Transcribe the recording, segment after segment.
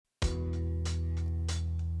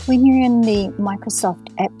When you're in the Microsoft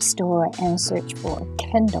App Store and search for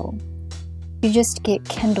Kindle, you just get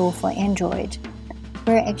Kindle for Android.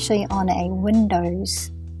 We're actually on a Windows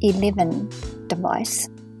 11 device,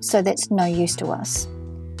 so that's no use to us.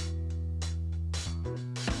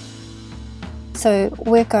 So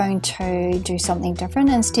we're going to do something different.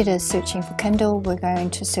 Instead of searching for Kindle, we're going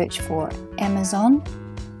to search for Amazon.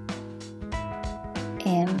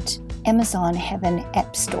 And Amazon have an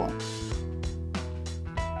app store.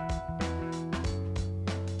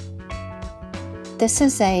 This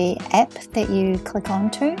is an app that you click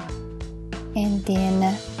onto and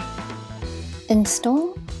then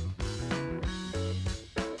install.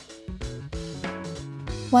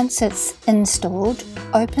 Once it's installed,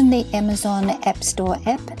 open the Amazon App Store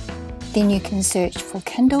app, then you can search for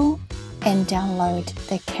Kindle and download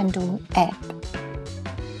the Kindle app,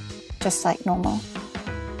 just like normal.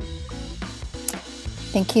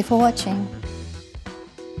 Thank you for watching.